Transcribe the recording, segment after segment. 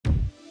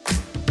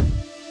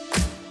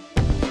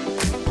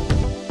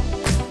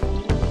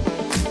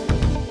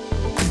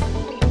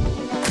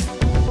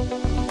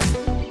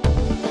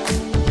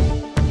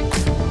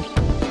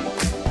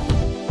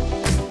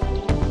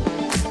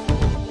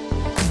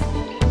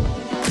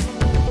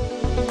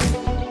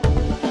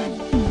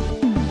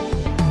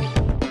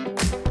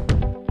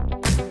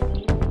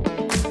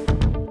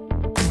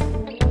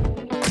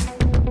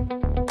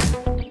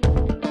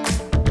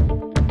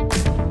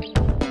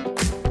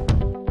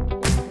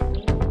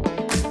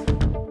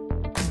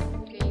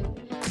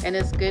and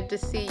it's good to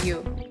see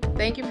you.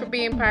 Thank you for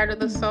being part of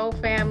the Soul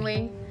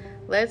family.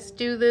 Let's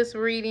do this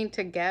reading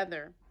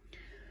together.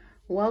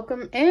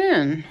 Welcome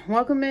in.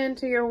 Welcome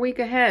into your week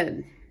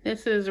ahead.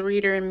 This is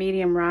reader and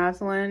medium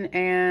Rosalind,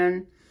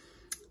 and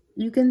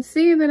you can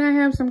see that I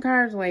have some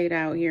cards laid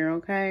out here,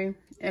 okay?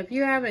 If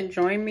you haven't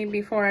joined me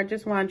before, I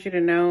just want you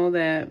to know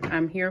that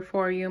I'm here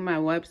for you. My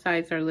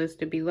websites are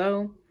listed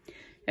below.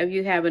 If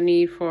you have a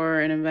need for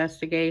an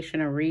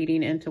investigation or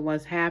reading into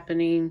what's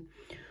happening,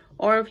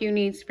 or if you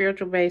need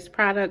spiritual-based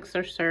products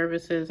or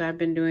services, I've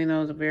been doing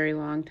those a very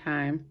long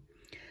time.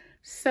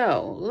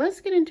 So let's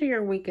get into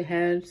your week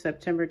ahead,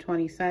 September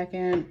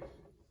 22nd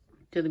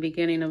to the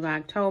beginning of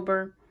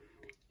October,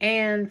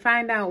 and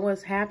find out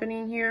what's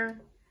happening here.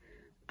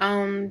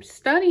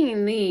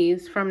 Studying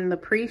these from the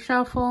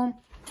pre-shuffle,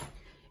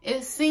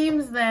 it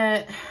seems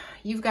that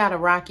you've got a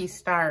rocky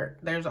start.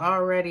 There's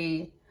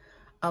already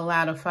a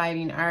lot of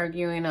fighting,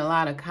 arguing, a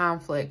lot of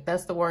conflict.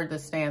 That's the word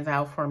that stands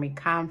out for me,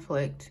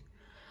 conflict.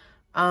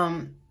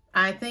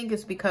 I think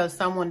it's because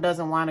someone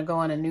doesn't want to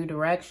go in a new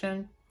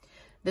direction.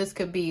 This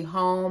could be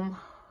home,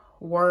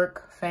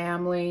 work,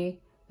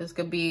 family. This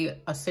could be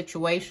a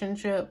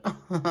situationship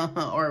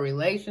or a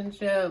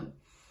relationship.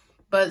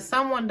 But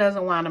someone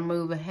doesn't want to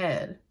move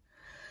ahead.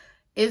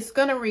 It's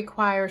going to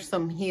require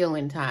some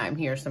healing time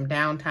here, some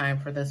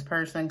downtime for this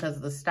person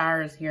because the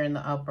star is here in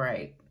the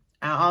upright.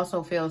 I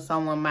also feel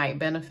someone might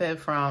benefit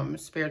from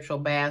spiritual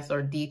baths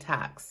or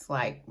detox,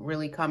 like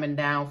really coming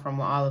down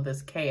from all of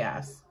this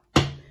chaos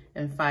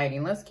and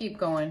fighting. Let's keep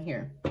going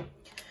here.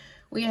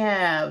 We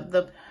have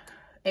the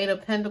Eight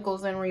of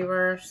Pentacles in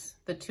reverse,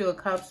 the Two of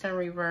Cups in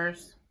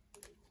reverse,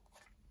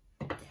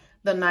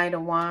 the Knight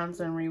of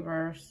Wands in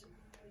reverse,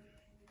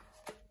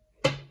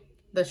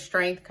 the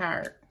Strength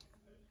card.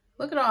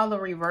 Look at all the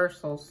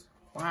reversals.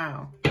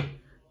 Wow.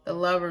 The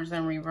Lovers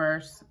in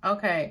reverse.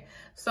 Okay,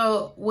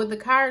 so with the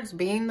cards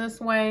being this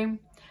way,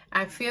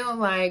 I feel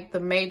like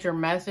the major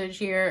message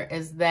here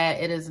is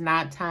that it is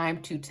not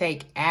time to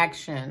take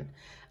action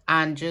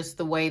on just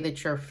the way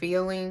that you're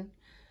feeling.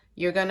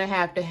 You're going to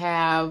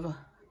have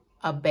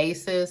a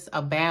basis,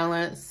 a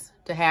balance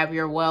to have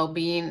your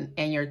well-being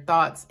and your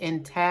thoughts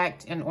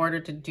intact in order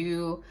to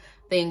do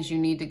things you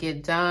need to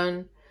get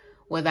done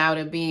without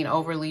it being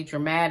overly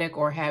dramatic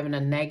or having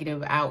a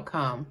negative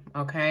outcome,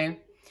 okay?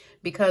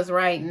 Because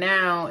right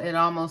now, it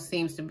almost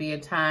seems to be a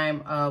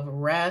time of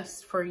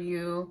rest for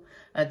you,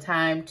 a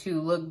time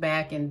to look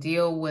back and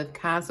deal with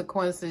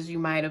consequences you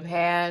might have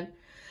had.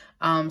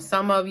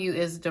 Some of you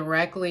is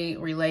directly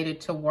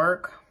related to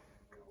work.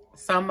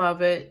 Some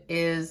of it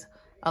is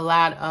a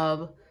lot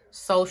of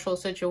social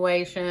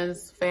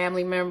situations,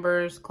 family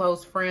members,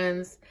 close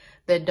friends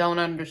that don't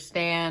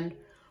understand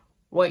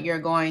what you're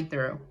going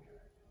through.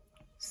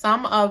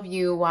 Some of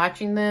you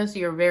watching this,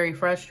 you're very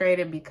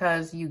frustrated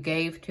because you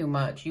gave too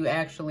much. You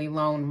actually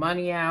loaned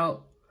money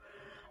out.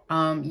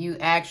 You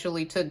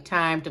actually took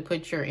time to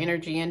put your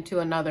energy into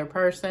another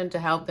person to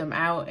help them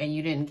out, and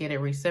you didn't get it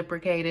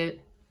reciprocated.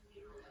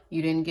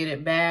 You didn't get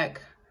it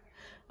back.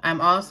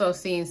 I'm also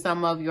seeing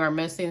some of you are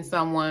missing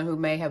someone who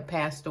may have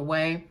passed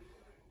away.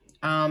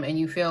 And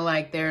you feel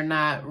like they're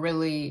not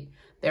really,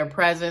 their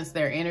presence,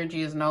 their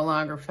energy is no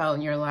longer felt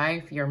in your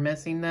life. You're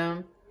missing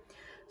them.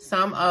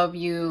 Some of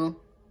you,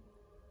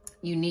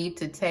 you need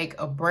to take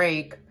a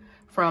break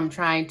from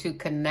trying to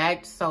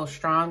connect so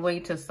strongly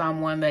to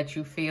someone that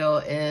you feel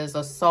is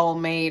a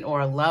soulmate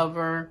or a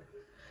lover.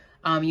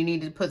 You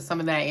need to put some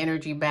of that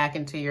energy back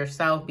into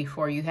yourself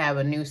before you have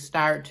a new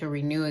start to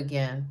renew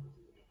again.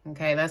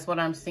 Okay, that's what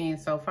I'm seeing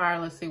so far.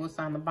 Let's see what's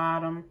on the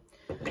bottom.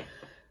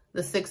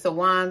 The Six of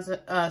Wands,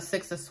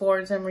 Six of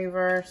Swords in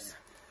reverse.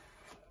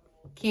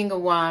 King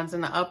of Wands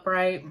in the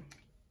upright.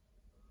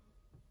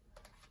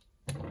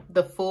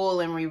 The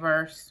Fool in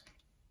reverse.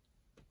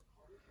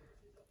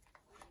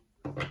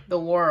 The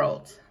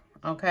World.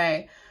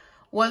 Okay.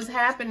 What's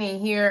happening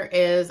here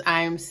is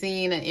I'm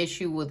seeing an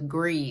issue with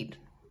greed.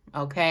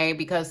 Okay.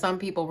 Because some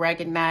people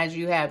recognize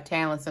you have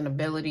talents and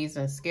abilities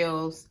and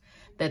skills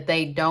that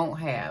they don't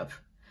have.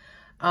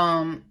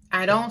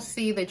 I don't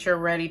see that you're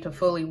ready to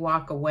fully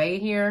walk away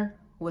here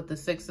with the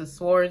Six of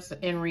Swords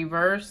in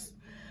reverse,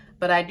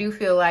 but I do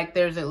feel like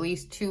there's at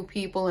least two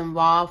people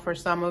involved for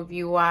some of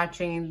you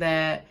watching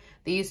that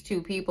these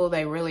two people,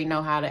 they really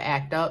know how to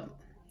act up.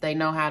 They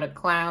know how to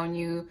clown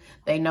you.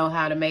 They know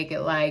how to make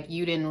it like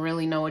you didn't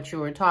really know what you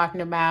were talking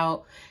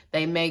about.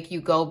 They make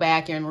you go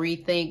back and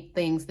rethink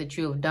things that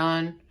you have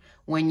done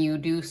when you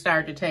do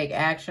start to take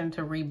action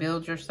to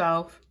rebuild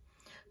yourself.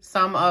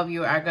 Some of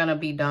you are going to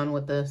be done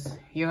with this.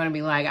 You're going to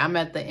be like, I'm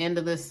at the end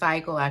of this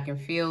cycle. I can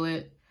feel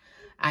it.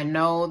 I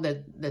know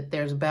that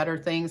there's better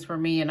things for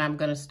me, and I'm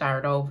going to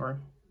start over.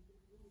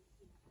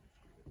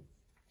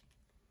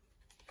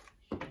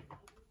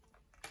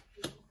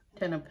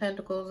 Ten of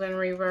Pentacles in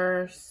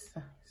reverse.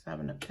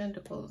 Seven of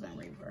Pentacles in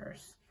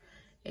reverse.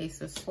 Ace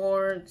of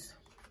Swords.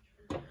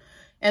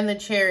 And the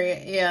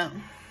Chariot. Yeah.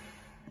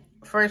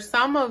 For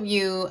some of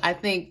you, I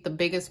think the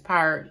biggest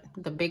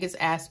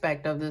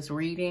aspect of this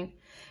reading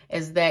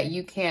is that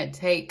you can't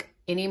take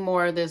any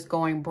more of this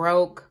going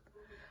broke,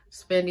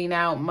 spending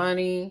out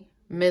money,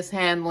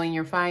 mishandling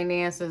your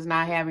finances,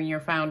 not having your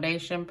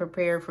foundation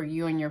prepared for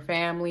you and your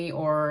family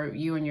or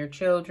you and your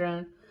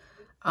children.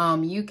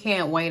 You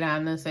can't wait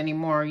on this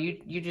anymore.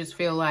 You just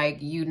feel like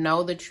you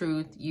know the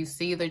truth. You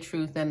see the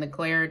truth and the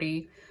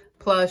clarity.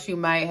 Plus, you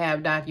might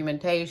have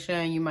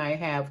documentation. You might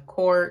have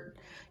court.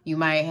 You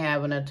might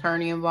have an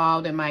attorney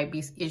involved. It might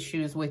be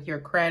issues with your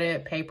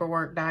credit,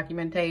 paperwork,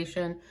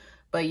 documentation.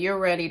 But you're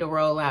ready to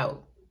roll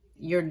out.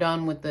 You're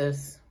done with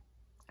this.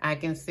 I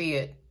can see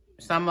it.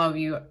 Some of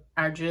you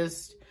are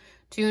just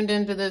tuned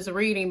into this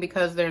reading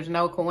because there's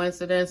no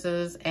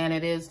coincidences, and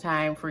it is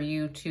time for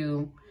you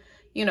to,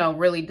 you know,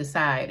 really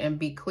decide and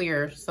be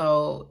clear.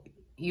 So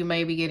you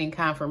may be getting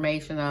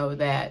confirmation of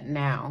that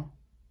now,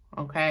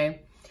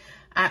 okay?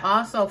 I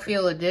also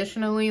feel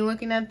additionally,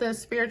 looking at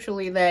this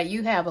spiritually, that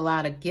you have a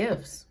lot of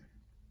gifts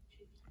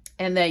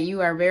and that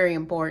you are very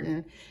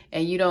important,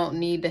 and you don't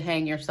need to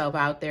hang yourself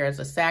out there as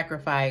a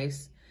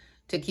sacrifice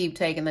to keep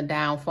taking the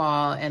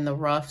downfall and the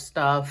rough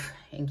stuff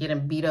and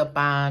getting beat up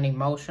on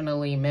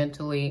emotionally,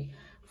 mentally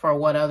for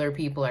what other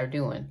people are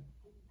doing,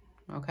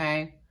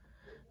 okay?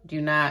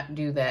 Do not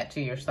do that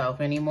to yourself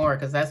anymore,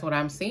 because that's what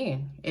I'm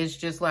seeing. It's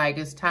just like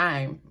it's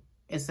time.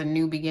 It's a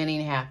new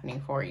beginning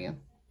happening for you,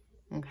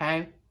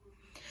 okay?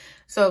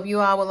 So if you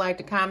all would like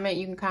to comment,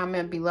 you can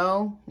comment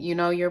below. You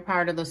know you're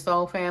part of the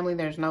soul family.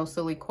 There's no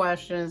silly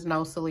questions,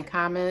 no silly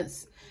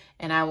comments.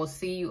 And I will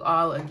see you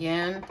all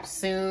again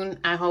soon.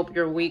 I hope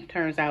your week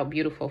turns out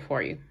beautiful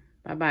for you.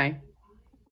 Bye-bye.